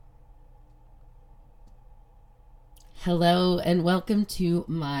Hello, and welcome to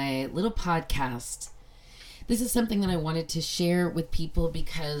my little podcast. This is something that I wanted to share with people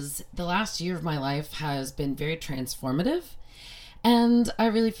because the last year of my life has been very transformative. And I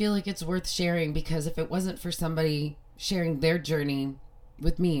really feel like it's worth sharing because if it wasn't for somebody sharing their journey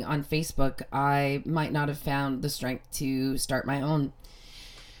with me on Facebook, I might not have found the strength to start my own.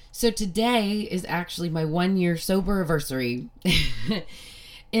 So today is actually my 1 year sober anniversary.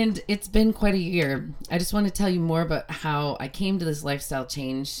 And it's been quite a year. I just want to tell you more about how I came to this lifestyle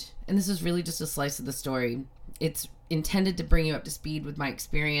change. And this is really just a slice of the story. It's intended to bring you up to speed with my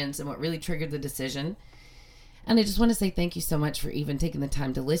experience and what really triggered the decision. And I just want to say thank you so much for even taking the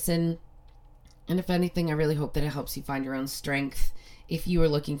time to listen. And if anything, I really hope that it helps you find your own strength if you are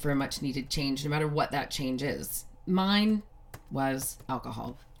looking for a much needed change, no matter what that change is. Mine was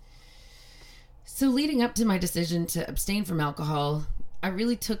alcohol. So leading up to my decision to abstain from alcohol, I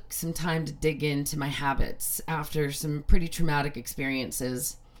really took some time to dig into my habits after some pretty traumatic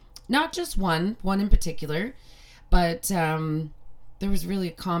experiences. Not just one in particular, but there was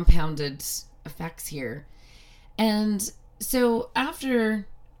really compounded effects here. And so after,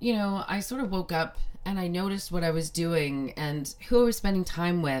 I sort of woke up and I noticed what I was doing and who I was spending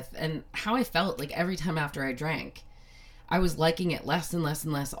time with and how I felt like every time after I drank. I was liking it less and less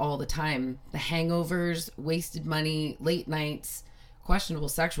and less all the time. The hangovers, wasted money, late nights, questionable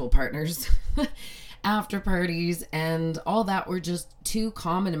sexual partners, after parties, and all that were just too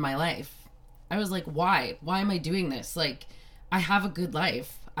common in my life. I was like, why? Why am I doing this? Like, I have a good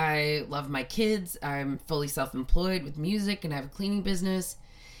life. I love my kids. I'm fully self-employed with music and I have a cleaning business.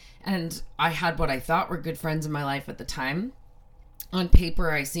 And I had what I thought were good friends in my life at the time. On paper,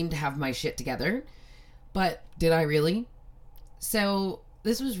 I seemed to have my shit together. But did I really? So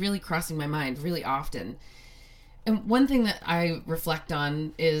this was really crossing my mind really often. And one thing that I reflect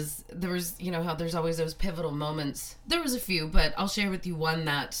on is there was, how there's always those pivotal moments. There was a few, but I'll share with you one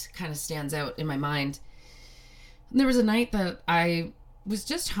that kind of stands out in my mind. There was a night that I was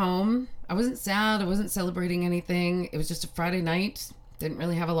just home. I wasn't sad. I wasn't celebrating anything. It was just a Friday night. Didn't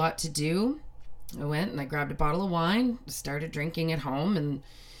really have a lot to do. I went and I grabbed a bottle of wine, started drinking at home and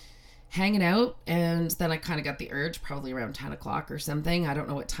hanging out. And then I kind of got the urge, probably around 10 o'clock or something. I don't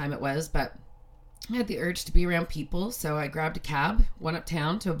know what time it was, but I had the urge to be around people, so I grabbed a cab, went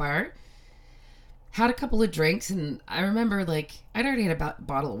uptown to a bar, had a couple of drinks, and I remember, I'd already had a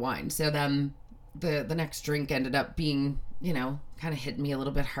bottle of wine, so then the next drink ended up being, kind of hitting me a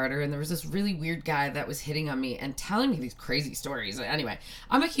little bit harder, and there was this really weird guy that was hitting on me and telling me these crazy stories. Anyway,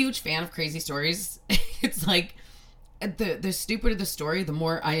 I'm a huge fan of crazy stories. It's like, the stupider the story, the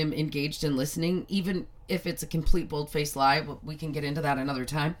more I am engaged in listening, even if it's a complete bold-faced lie. We can get into that another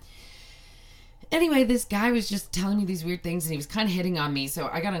time. Anyway, this guy was just telling me these weird things and he was kind of hitting on me, so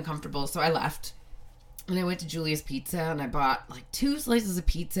I got uncomfortable, so I left. And I went to Julia's Pizza and I bought 2 slices of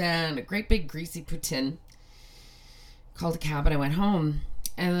pizza and a great big greasy poutine. Called a cab and I went home.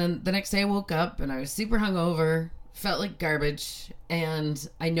 And then the next day I woke up and I was super hungover, felt like garbage, and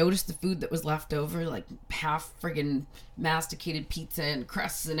I noticed the food that was left over, half friggin' masticated pizza and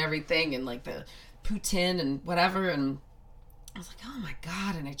crusts and everything, and the poutine and whatever, and I was like, oh my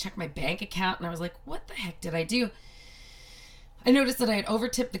God. And I checked my bank account and I was like, what the heck did I do? I noticed that I had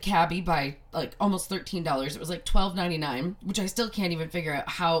overtipped the cabbie by almost $13. It was $12.99, which I still can't even figure out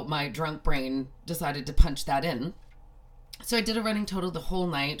how my drunk brain decided to punch that in. So I did a running total the whole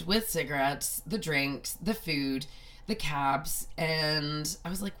night with cigarettes, the drinks, the food, the cabs. And I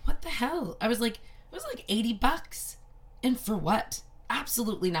was like, what the hell? I was like, it was $80. And for what?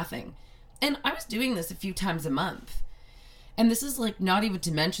 Absolutely nothing. And I was doing this a few times a month. And this is not even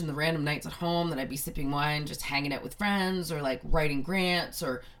to mention the random nights at home that I'd be sipping wine, just hanging out with friends, or writing grants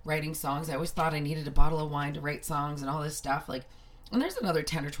or writing songs. I always thought I needed a bottle of wine to write songs and all this stuff. And there's another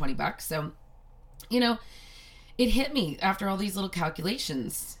 10 or 20 bucks. So, it hit me after all these little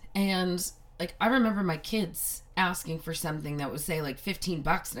calculations. And I remember my kids asking for something that would say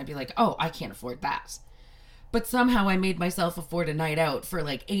 $15, and I'd be like, oh, I can't afford that. But somehow I made myself afford a night out for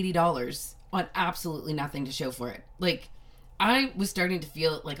 $80 on absolutely nothing to show for it. I was starting to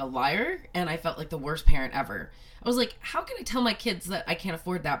feel like a liar, and I felt like the worst parent ever. I was like, how can I tell my kids that I can't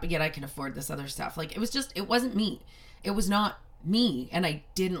afford that, but yet I can afford this other stuff? It wasn't me. It was not me, and I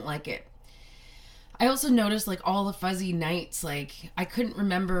didn't like it. I also noticed all the fuzzy nights, I couldn't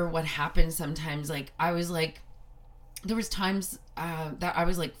remember what happened sometimes. I was there was times that I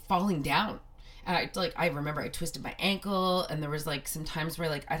was falling down. And I remember I twisted my ankle, and there was some times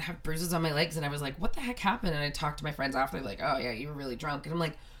where I'd have bruises on my legs, and I was like, what the heck happened? And I talked to my friends after, oh yeah, you were really drunk. And I'm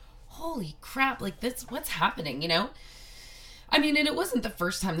like, holy crap, what's happening, I mean, and it wasn't the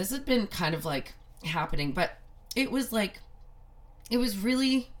first time. This had been kind of happening, but it was like, it was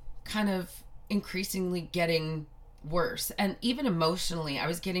really kind of increasingly getting worse. And even emotionally, I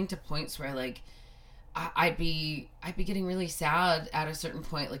was getting to points where like, I'd be getting really sad at a certain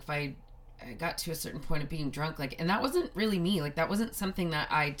point. Like if I got to a certain point of being drunk, like, and that wasn't really me. Like that wasn't something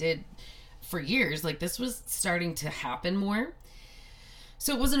that I did for years. Like this was starting to happen more.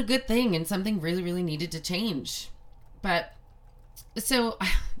 So it wasn't a good thing, and something really, really needed to change. But so,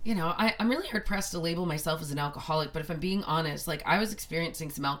 I'm really hard pressed to label myself as an alcoholic, but if I'm being honest, like I was experiencing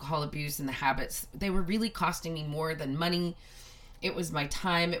some alcohol abuse, and the habits, they were really costing me more than money. It was my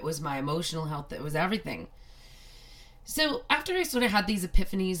time, it was my emotional health, it was everything. So after I sort of had these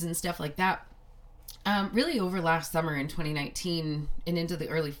epiphanies and stuff like that, really over last summer in 2019 and into the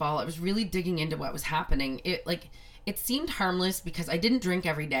early fall, I was really digging into what was happening. It seemed harmless because I didn't drink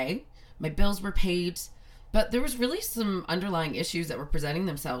every day. My bills were paid, but there was really some underlying issues that were presenting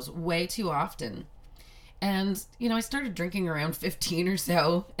themselves way too often. And, I started drinking around 15 or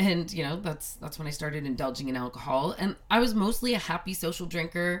so. And, that's when I started indulging in alcohol. And I was mostly a happy social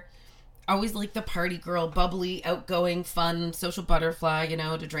drinker. Always like the party girl, bubbly, outgoing, fun, social butterfly,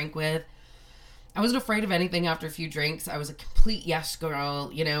 to drink with. I wasn't afraid of anything after a few drinks. I was a complete yes girl.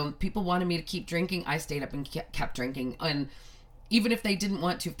 People wanted me to keep drinking. I stayed up and kept drinking. And even if they didn't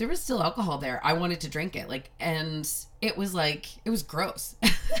want to, if there was still alcohol there, I wanted to drink it. And it was gross.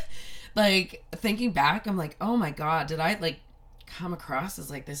 Like thinking back, I'm like, oh my God, did I come across as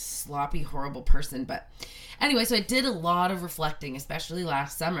this sloppy, horrible person? But anyway, so I did a lot of reflecting, especially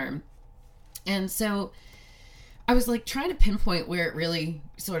last summer. And so I was trying to pinpoint where it really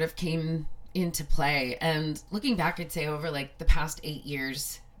sort of came into play. And looking back, I'd say over the past 8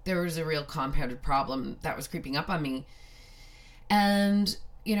 years, there was a real compounded problem that was creeping up on me. And,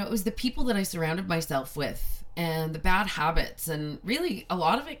 it was the people that I surrounded myself with and the bad habits. And really a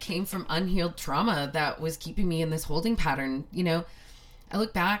lot of it came from unhealed trauma that was keeping me in this holding pattern. I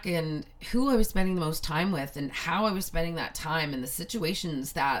look back and who I was spending the most time with and how I was spending that time and the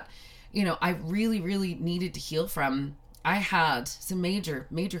situations that, I really, really needed to heal from. I had some major,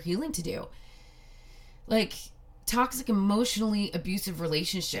 major healing to do. Toxic, emotionally abusive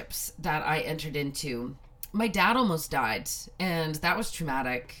relationships that I entered into. My dad almost died, and that was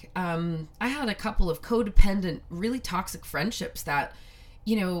traumatic. I had a couple of codependent, really toxic friendships that,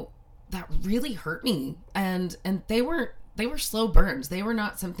 that really hurt me. And they were slow burns. They were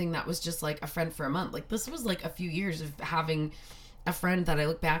not something that was just a friend for a month. This was a few years of having a friend that I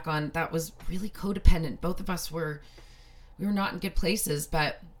look back on that was really codependent. Both of us we were not in good places,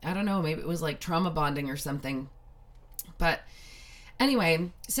 but I don't know, maybe it was trauma bonding or something. But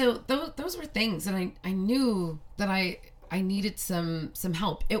anyway, so those were things, and I knew that I needed some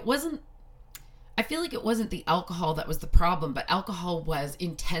help. I feel like it wasn't the alcohol that was the problem, but alcohol was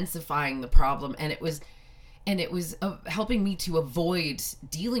intensifying the problem, and it was helping me to avoid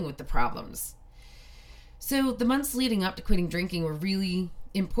dealing with the problems. So the months leading up to quitting drinking were really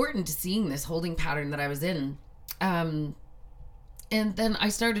important to seeing this holding pattern that I was in. And then I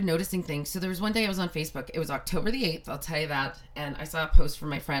started noticing things. So there was one day I was on Facebook. It was October the 8th, I'll tell you that. And I saw a post from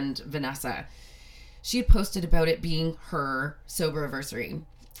my friend Vanessa. She had posted about it being her sober anniversary.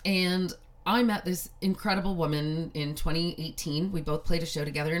 And I met this incredible woman in 2018. We both played a show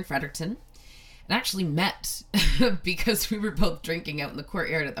together in Fredericton. And actually met because we were both drinking out in the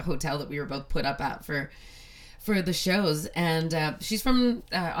courtyard at the hotel that we were both put up at for the shows. And she's from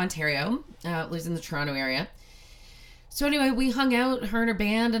Ontario, lives in the Toronto area. So anyway, we hung out, her and her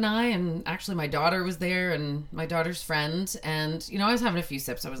band and I, and actually my daughter was there and my daughter's friend. And, I was having a few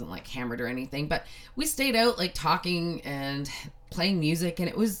sips. I wasn't hammered or anything, but we stayed out talking and playing music, and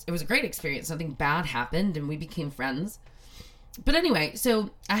it was a great experience. Nothing bad happened and we became friends. But anyway,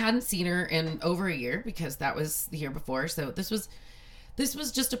 so I hadn't seen her in over a year because that was the year before. So this was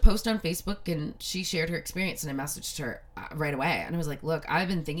just a post on Facebook, and she shared her experience, and I messaged her right away. And I was like, look, I've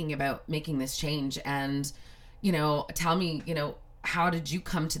been thinking about making this change, and tell me, how did you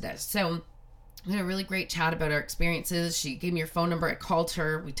come to this? So we had a really great chat about our experiences. She gave me her phone number. I called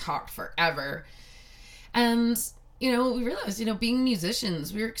her. We talked forever. And, we realized, being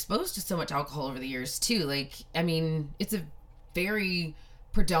musicians, we were exposed to so much alcohol over the years too. It's a very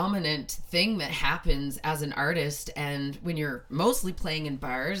predominant thing that happens as an artist. And when you're mostly playing in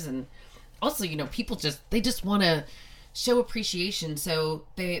bars, and also, people they just want to show appreciation. So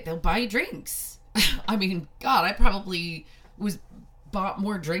they'll buy you drinks. God, I probably bought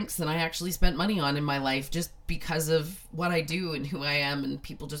more drinks than I actually spent money on in my life just because of what I do and who I am, and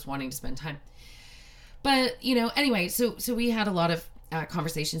people just wanting to spend time. But, anyway, so we had a lot of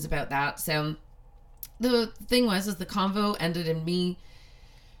conversations about that. So the thing was the convo ended in me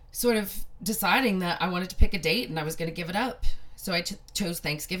sort of deciding that I wanted to pick a date and I was going to give it up. So I chose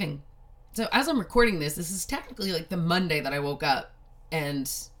Thanksgiving. So as I'm recording this is technically like the Monday that I woke up,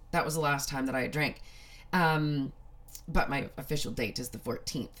 and that was the last time that I drank. But my official date is the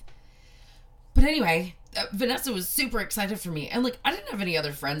 14th. But anyway, Vanessa was super excited for me. And like, I didn't have any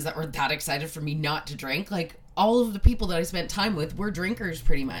other friends that were that excited for me not to drink. Like, all of the people that I spent time with were drinkers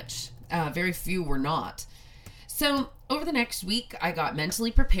pretty much. Very few were not. So over the next week, I got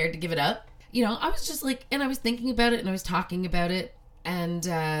mentally prepared to give it up. You know, I was just like, and I was thinking about it and I was talking about it. And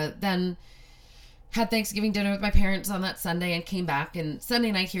then had Thanksgiving dinner with my parents on that Sunday and came back. And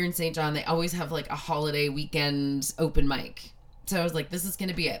Sunday night here in St. John, they always have like a holiday weekend open mic. So I was like, this is going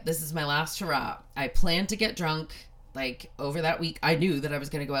to be it. This is my last hurrah. I planned to get drunk like over that week. I knew that I was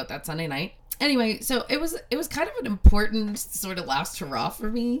going to go out that Sunday night. Anyway, so it was kind of an important sort of last hurrah for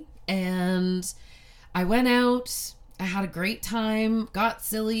me. And I went out, I had a great time, got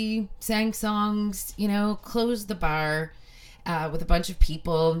silly, sang songs, you know, closed the bar with a bunch of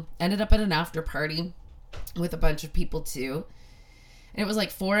people, ended up at an after party with a bunch of people too. And it was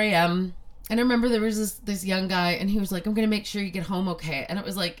like 4 a.m. And I remember there was this young guy, and he was like, I'm going to make sure you get home okay. And it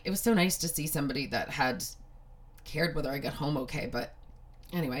was like, it was so nice to see somebody that had cared whether I got home okay. But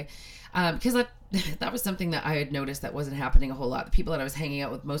anyway, because that was something that I had noticed that wasn't happening a whole lot. The people that I was hanging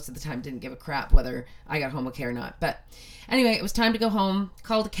out with most of the time didn't give a crap whether I got home okay or not. But anyway, it was time to go home,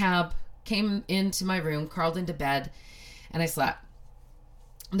 called a cab, came into my room, crawled into bed, and I slept.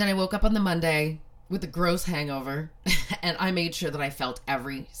 And then I woke up on the Monday with a gross hangover, and I made sure that I felt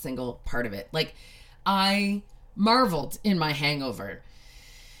every single part of it. Like, I marveled in my hangover.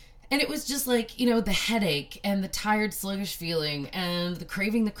 And it was just like, you know, the headache and the tired, sluggish feeling and the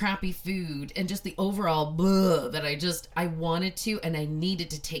craving the crappy food and just the overall blah that I wanted to and I needed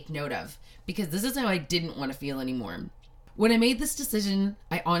to take note of, because this is how I didn't want to feel anymore. When I made this decision,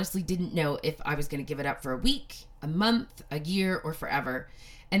 I honestly didn't know if I was going to give it up for a week, a month, a year, or forever.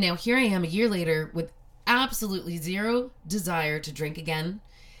 And now here I am a year later with absolutely zero desire to drink again.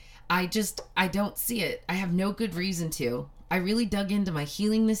 I don't see it. I have no good reason to. I really dug into my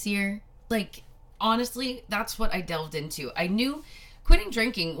healing this year. Like, honestly, that's what I delved into. I knew quitting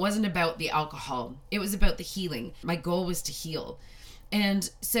drinking wasn't about the alcohol. It was about the healing. My goal was to heal. And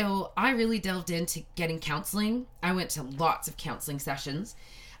so I really delved into getting counseling. I went to lots of counseling sessions,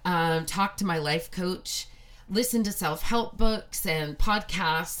 talked to my life coach, listened to self-help books and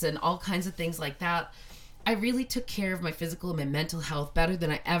podcasts and all kinds of things like that. I really took care of my physical and my mental health better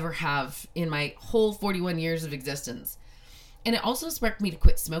than I ever have in my whole 41 years of existence. And it also sparked me to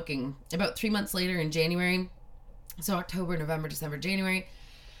quit smoking. About 3 months later in January, so October, November, December, January,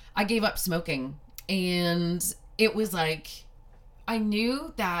 I gave up smoking. And it was like, I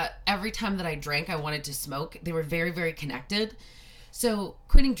knew that every time that I drank, I wanted to smoke. They were very, very connected. So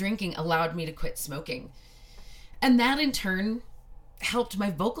quitting drinking allowed me to quit smoking. And that in turn helped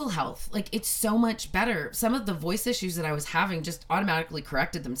my vocal health. Like, it's so much better. Some of the voice issues that I was having just automatically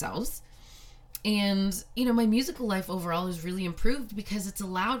corrected themselves. And, you know, my musical life overall has really improved because it's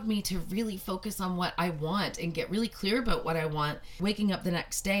allowed me to really focus on what I want and get really clear about what I want. Waking up the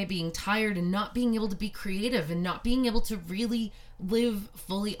next day, being tired and not being able to be creative and not being able to really live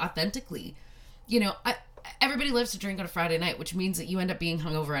fully authentically. You know, everybody loves to drink on a Friday night, which means that you end up being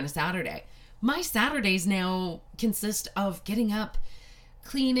hungover on a Saturday. My Saturdays now consist of getting up,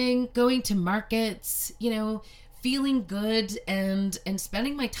 cleaning, going to markets, you know, feeling good and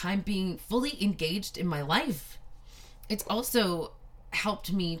spending my time being fully engaged in my life. It's also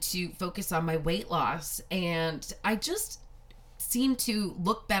helped me to focus on my weight loss, and I just seem to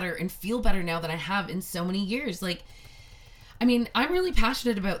look better and feel better now than I have in so many years. Like, I mean, I'm really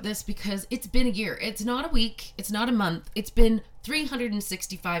passionate about this because it's been a year. It's not a week. It's not a month. It's been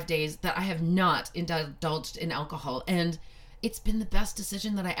 365 days that I have not indulged in alcohol, and it's been the best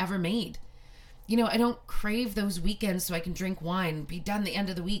decision that I ever made. You know, I don't crave those weekends so I can drink wine, be done the end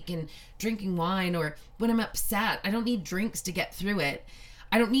of the week and drinking wine, or when I'm upset, I don't need drinks to get through it.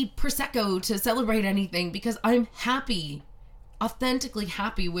 I don't need Prosecco to celebrate anything because I'm happy, authentically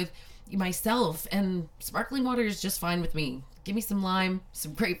happy with myself, and sparkling water is just fine with me. Give me some lime,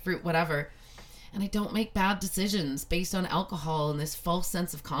 some grapefruit, whatever. And I don't make bad decisions based on alcohol and this false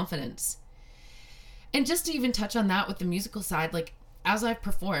sense of confidence. And just to even touch on that with the musical side, like, as I've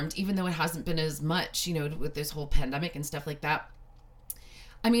performed, even though it hasn't been as much, you know, with this whole pandemic and stuff like that,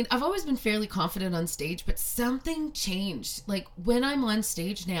 I mean, I've always been fairly confident on stage, but something changed. Like, when I'm on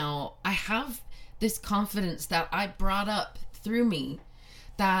stage now, I have this confidence that I brought up through me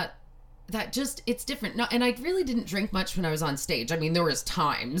that just, it's different. No, and I really didn't drink much when I was on stage. I mean, there was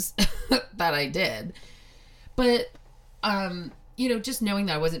times that I did, but just knowing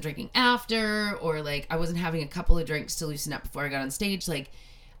that I wasn't drinking after, or like I wasn't having a couple of drinks to loosen up before I got on stage, like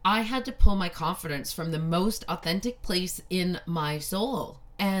I had to pull my confidence from the most authentic place in my soul.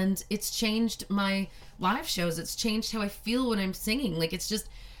 And it's changed my live shows. It's changed how I feel when I'm singing. Like it's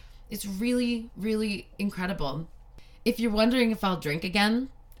really, really incredible. If you're wondering if I'll drink again,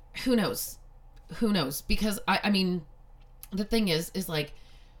 who knows? Who knows? Because I mean, the thing is like,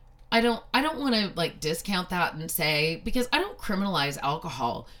 I don't want to like discount that and say, because I don't criminalize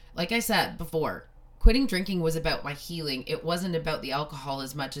alcohol. Like I said before, quitting drinking was about my healing. It wasn't about the alcohol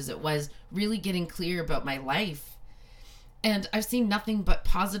as much as it was really getting clear about my life. And I've seen nothing but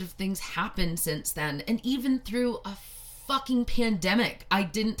positive things happen since then. And even through a fucking pandemic, I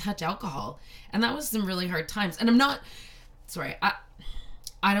didn't touch alcohol. And that was some really hard times. And I'm not, sorry,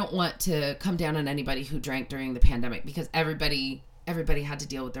 I don't want to come down on anybody who drank during the pandemic, because everybody had to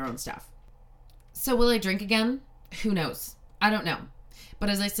deal with their own stuff. So will I drink again? Who knows? I don't know. But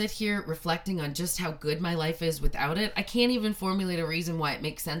as I sit here reflecting on just how good my life is without it, I can't even formulate a reason why it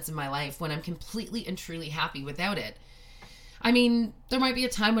makes sense in my life when I'm completely and truly happy without it. I mean, there might be a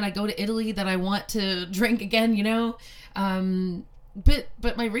time when I go to Italy that I want to drink again,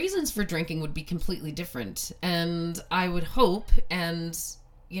 but my reasons for drinking would be completely different. And I would hope, and,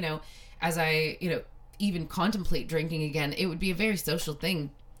 as I, even contemplate drinking again, it would be a very social thing.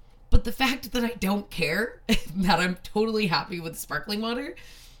 But the fact that I don't care, that I'm totally happy with sparkling water,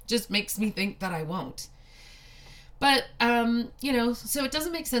 just makes me think that I won't. But, so it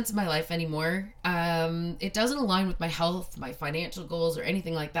doesn't make sense in my life anymore. It doesn't align with my health, my financial goals, or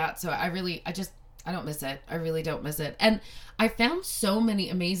anything like that. So I don't miss it. I really don't miss it. And I found so many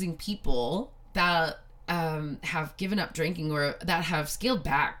amazing people that have given up drinking, or that have scaled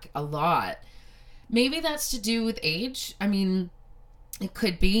back a lot. Maybe that's to do with age. I mean, it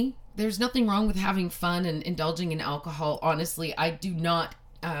could be. There's nothing wrong with having fun and indulging in alcohol. Honestly, I do not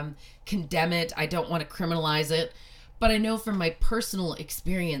condemn it. I don't want to criminalize it. But I know from my personal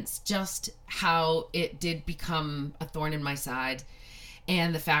experience just how it did become a thorn in my side.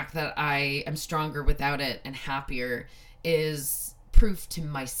 And the fact that I am stronger without it and happier is proof to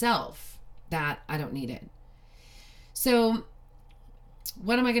myself that I don't need it. So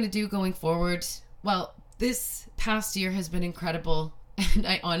what am I going to do going forward? Well, this past year has been incredible. And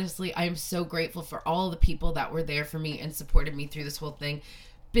I am so grateful for all the people that were there for me and supported me through this whole thing.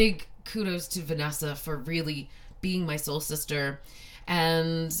 Big kudos to Vanessa for really being my soul sister.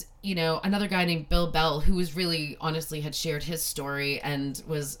 And, another guy named Bill Bell, who was really, honestly, had shared his story and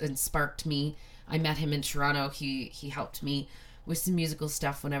sparked me. I met him in Toronto. He helped me with some musical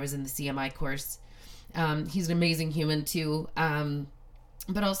stuff when I was in the CMI course. He's an amazing human too.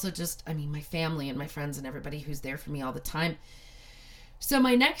 But also just, my family and my friends and everybody who's there for me all the time. So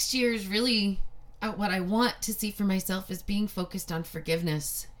my next year is really what I want to see for myself is being focused on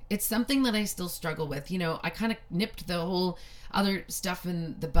forgiveness. It's something that I still struggle with. I kind of nipped the whole other stuff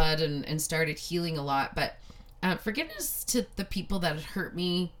in the bud and started healing a lot. But forgiveness to the people that had hurt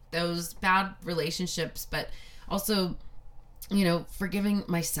me, those bad relationships, but also, forgiving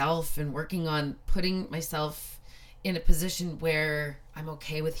myself and working on putting myself in a position where I'm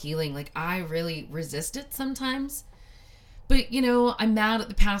okay with healing. Like, I really resist it sometimes. But, I'm mad at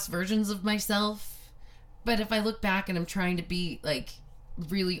the past versions of myself. But if I look back and I'm trying to be, like,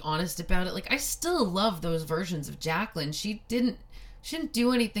 really honest about it, like, I still love those versions of Jacqueline. She didn't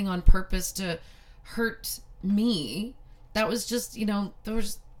do anything on purpose to hurt me. That was just, it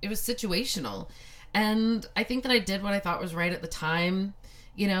was situational. And I think that I did what I thought was right at the time.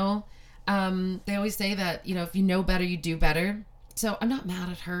 They always say that, if you know better, you do better. So I'm not mad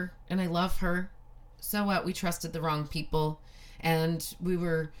at her, and I love her. So what? We trusted the wrong people, and we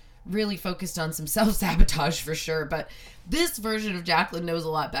were really focused on some self-sabotage for sure. But this version of Jacqueline knows a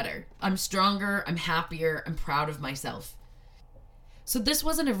lot better. I'm stronger, I'm happier, I'm proud of myself. So this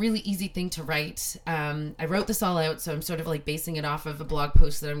wasn't a really easy thing to write. I wrote this all out, so I'm sort of like basing it off of a blog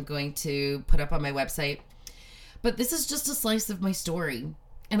post that I'm going to put up on my website. But this is just a slice of my story,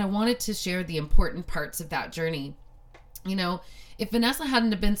 and I wanted to share the important parts of that journey. If Vanessa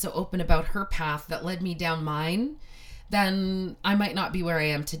hadn't have been so open about her path that led me down mine, then I might not be where I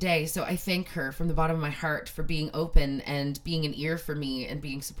am today. So I thank her from the bottom of my heart for being open and being an ear for me and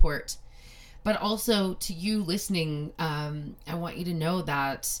being support. But also to you listening, I want you to know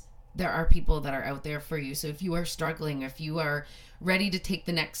that there are people that are out there for you. So if you are struggling, if you are ready to take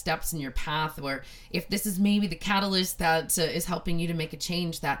the next steps in your path, or if this is maybe the catalyst that is helping you to make a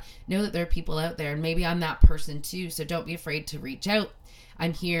change, that know that there are people out there, and maybe I'm that person too. So don't be afraid to reach out.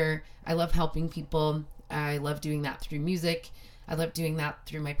 I'm here. I love helping people. I love doing that through music. I love doing that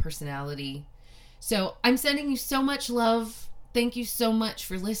through my personality. So I'm sending you so much love. thank you so much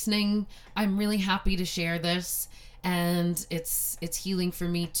for listening. I'm really happy to share this, and it's healing for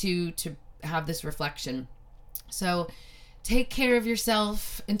me too to have this reflection. So take care of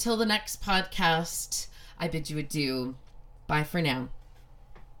yourself. Until the next podcast, I bid you adieu. Bye for now.